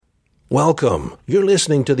Welcome. You're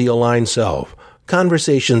listening to The Aligned Self,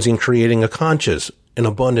 Conversations in Creating a Conscious and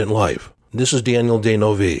Abundant Life. This is Daniel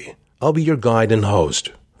D'Neuville. I'll be your guide and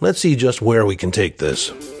host. Let's see just where we can take this.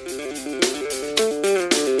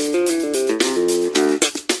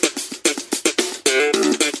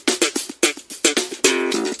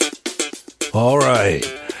 All right.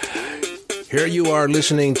 Here you are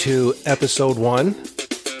listening to episode 1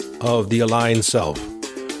 of The Aligned Self.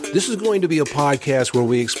 This is going to be a podcast where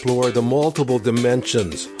we explore the multiple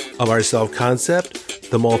dimensions of our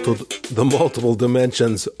self-concept, the multiple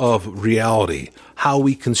dimensions of reality, how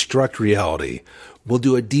we construct reality. We'll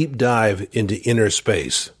do a deep dive into inner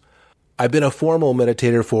space. I've been a formal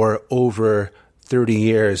meditator for over 30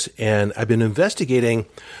 years, and I've been investigating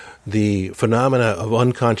the phenomena of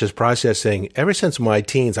unconscious processing ever since my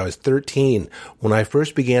teens. I was 13 when I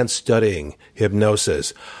first began studying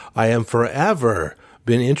hypnosis. I am forever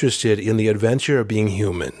been interested in the adventure of being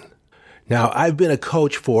human. Now, I've been a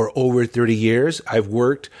coach for over 30 years. I've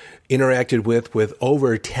interacted with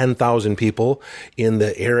over 10,000 people in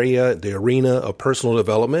the arena of personal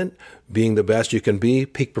development, being the best you can be,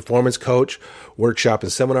 peak performance coach, workshop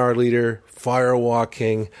and seminar leader,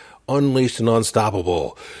 firewalking, unleashed and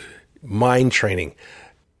unstoppable, mind training.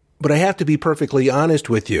 But I have to be perfectly honest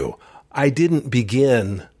with you. I didn't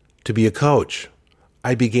begin to be a coach.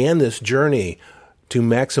 I began this journey to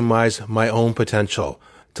maximize my own potential,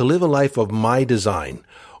 to live a life of my design,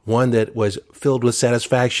 one that was filled with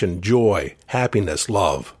satisfaction, joy, happiness,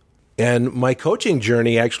 love. And my coaching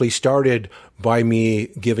journey actually started by me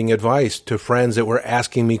giving advice to friends that were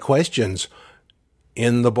asking me questions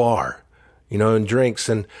in the bar, in drinks,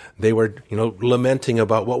 and they were, lamenting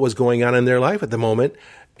about what was going on in their life at the moment,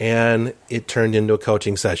 and it turned into a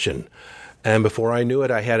coaching session. And before I knew it,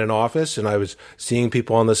 I had an office, and I was seeing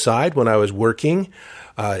people on the side when I was working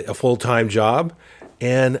a full-time job,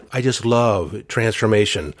 and I just love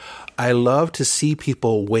transformation. I love to see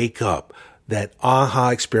people wake up, that aha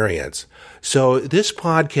experience. So this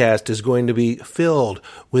podcast is going to be filled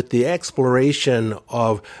with the exploration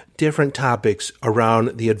of different topics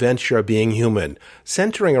around the adventure of being human,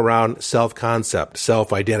 centering around self-concept,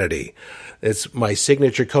 self-identity. It's my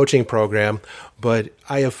signature coaching program, but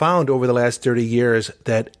I have found over the last 30 years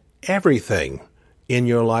that everything in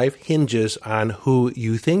your life hinges on who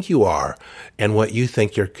you think you are and what you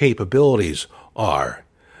think your capabilities are,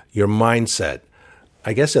 your mindset.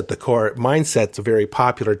 I guess at the core, mindset's a very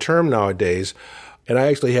popular term nowadays, and I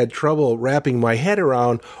actually had trouble wrapping my head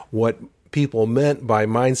around what people meant by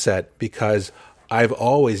mindset because I've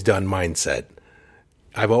always done mindset.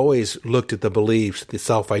 I've always looked at the beliefs, the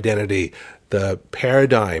self-identity, the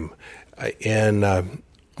paradigm and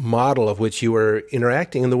model of which you were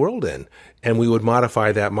interacting in the world in, and we would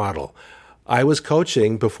modify that model. I was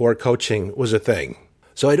coaching before coaching was a thing.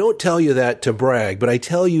 So I don't tell you that to brag, but I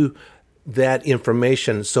tell you that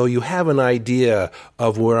information so you have an idea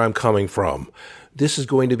of where I'm coming from. This is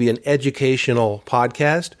going to be an educational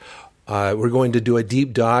podcast. We're going to do a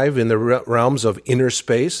deep dive in the realms of inner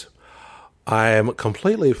space. I am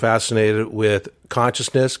completely fascinated with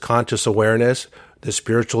consciousness, conscious awareness, the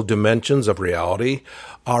spiritual dimensions of reality,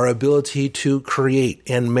 our ability to create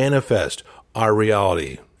and manifest our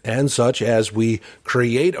reality. And such as we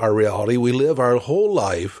create our reality, we live our whole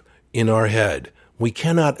life in our head. We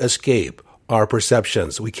cannot escape our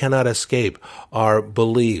perceptions. We cannot escape our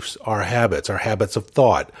beliefs, our habits of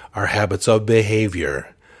thought, our habits of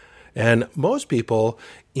behavior. And most people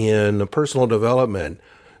in personal development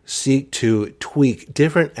seek to tweak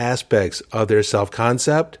different aspects of their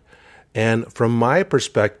self-concept. And from my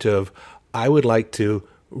perspective, I would like to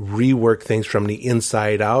rework things from the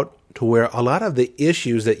inside out to where a lot of the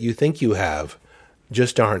issues that you think you have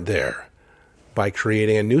just aren't there, by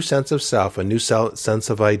creating a new sense of self, a new sense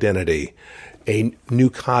of identity, a new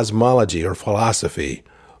cosmology or philosophy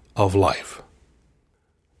of life.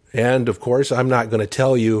 And of course, I'm not going to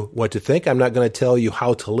tell you what to think. I'm not going to tell you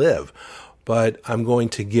how to live, but I'm going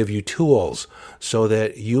to give you tools so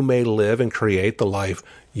that you may live and create the life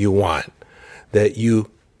you want, that you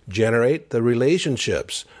generate the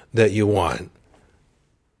relationships that you want.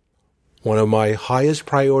 One of my highest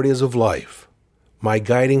priorities of life, my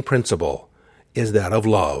guiding principle, is that of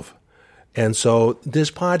love. And so this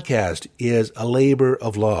podcast is a labor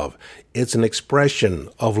of love. It's an expression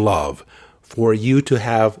of love for you to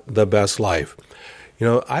have the best life.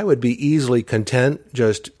 I would be easily content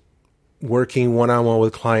just working one-on-one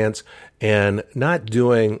with clients and not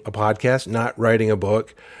doing a podcast, not writing a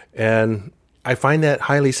book. And I find that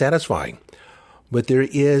highly satisfying. But there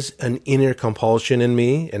is an inner compulsion in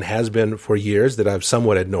me, and has been for years, that I've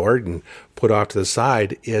somewhat ignored and put off to the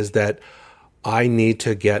side, is that I need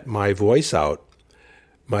to get my voice out.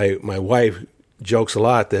 My wife jokes a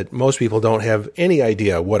lot that most people don't have any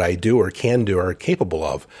idea what I do or can do or are capable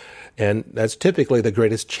of. And that's typically the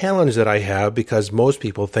greatest challenge that I have, because most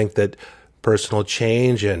people think that personal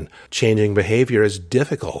change and changing behavior is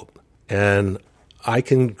difficult. And I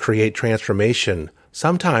can create transformation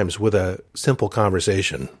sometimes with a simple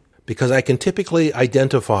conversation, because I can typically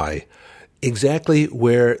identify exactly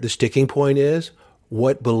where the sticking point is,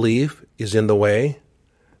 what belief is in the way,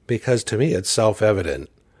 because to me it's self-evident.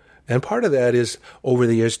 And part of that is over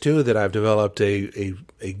the years, too, that I've developed a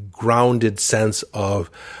grounded sense of,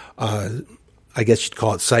 I guess you'd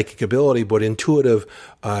call it psychic ability, but intuitive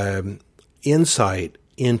insight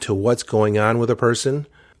into what's going on with a person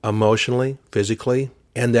emotionally, physically,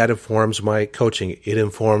 and that informs my coaching. It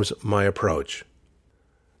informs my approach.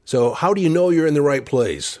 So how do you know you're in the right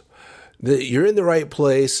place? You're in the right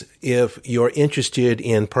place if you're interested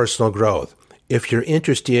in personal growth, if you're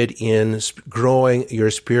interested in growing your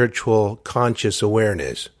spiritual conscious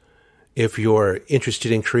awareness, if you're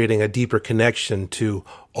interested in creating a deeper connection to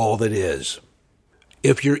all that is,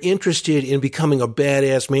 if you're interested in becoming a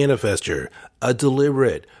badass manifester, a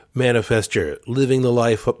deliberate manifester, living the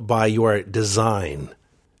life by your design,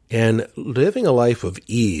 and living a life of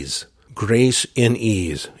ease, grace in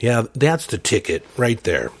ease. Yeah, that's the ticket right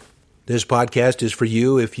there. This podcast is for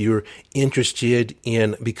you if you're interested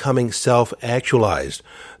in becoming self-actualized.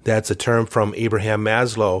 That's a term from Abraham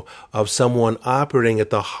Maslow of someone operating at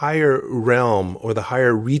the higher realm or the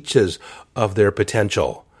higher reaches of their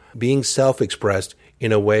potential, being self-expressed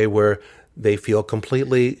in a way where they feel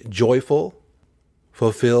completely joyful,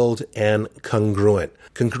 fulfilled, and congruent.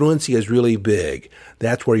 Congruency is really big.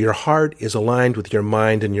 That's where your heart is aligned with your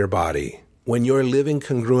mind and your body. When you're living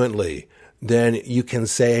congruently, then you can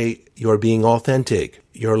say you're being authentic.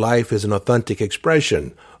 Your life is an authentic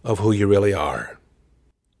expression of who you really are.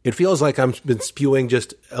 It feels like I've been spewing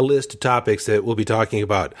just a list of topics that we'll be talking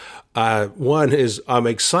about. One is I'm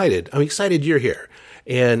excited. I'm excited you're here.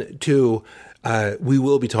 And two, we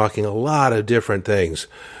will be talking a lot of different things,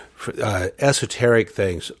 esoteric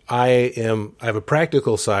things. I have a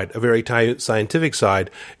practical side, a very scientific side,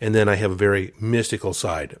 and then I have a very mystical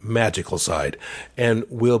side, magical side. And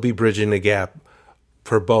we'll be bridging the gap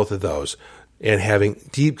for both of those and having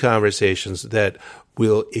deep conversations that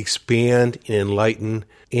will expand and enlighten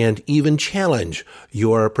and even challenge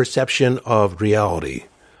your perception of reality.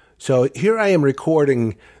 So here I am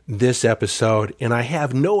recording this episode, and I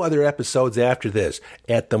have no other episodes after this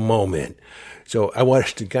at the moment. So I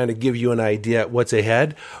wanted to kind of give you an idea what's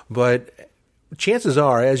ahead, but chances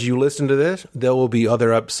are, as you listen to this, there will be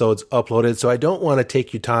other episodes uploaded. So I don't want to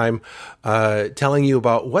take you time telling you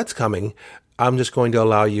about what's coming. I'm just going to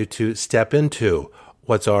allow you to step into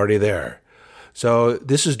what's already there. So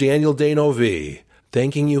this is Daniel Dano V,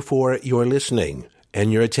 thanking you for your listening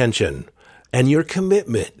and your attention and your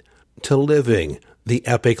commitment to living the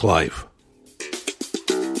epic life.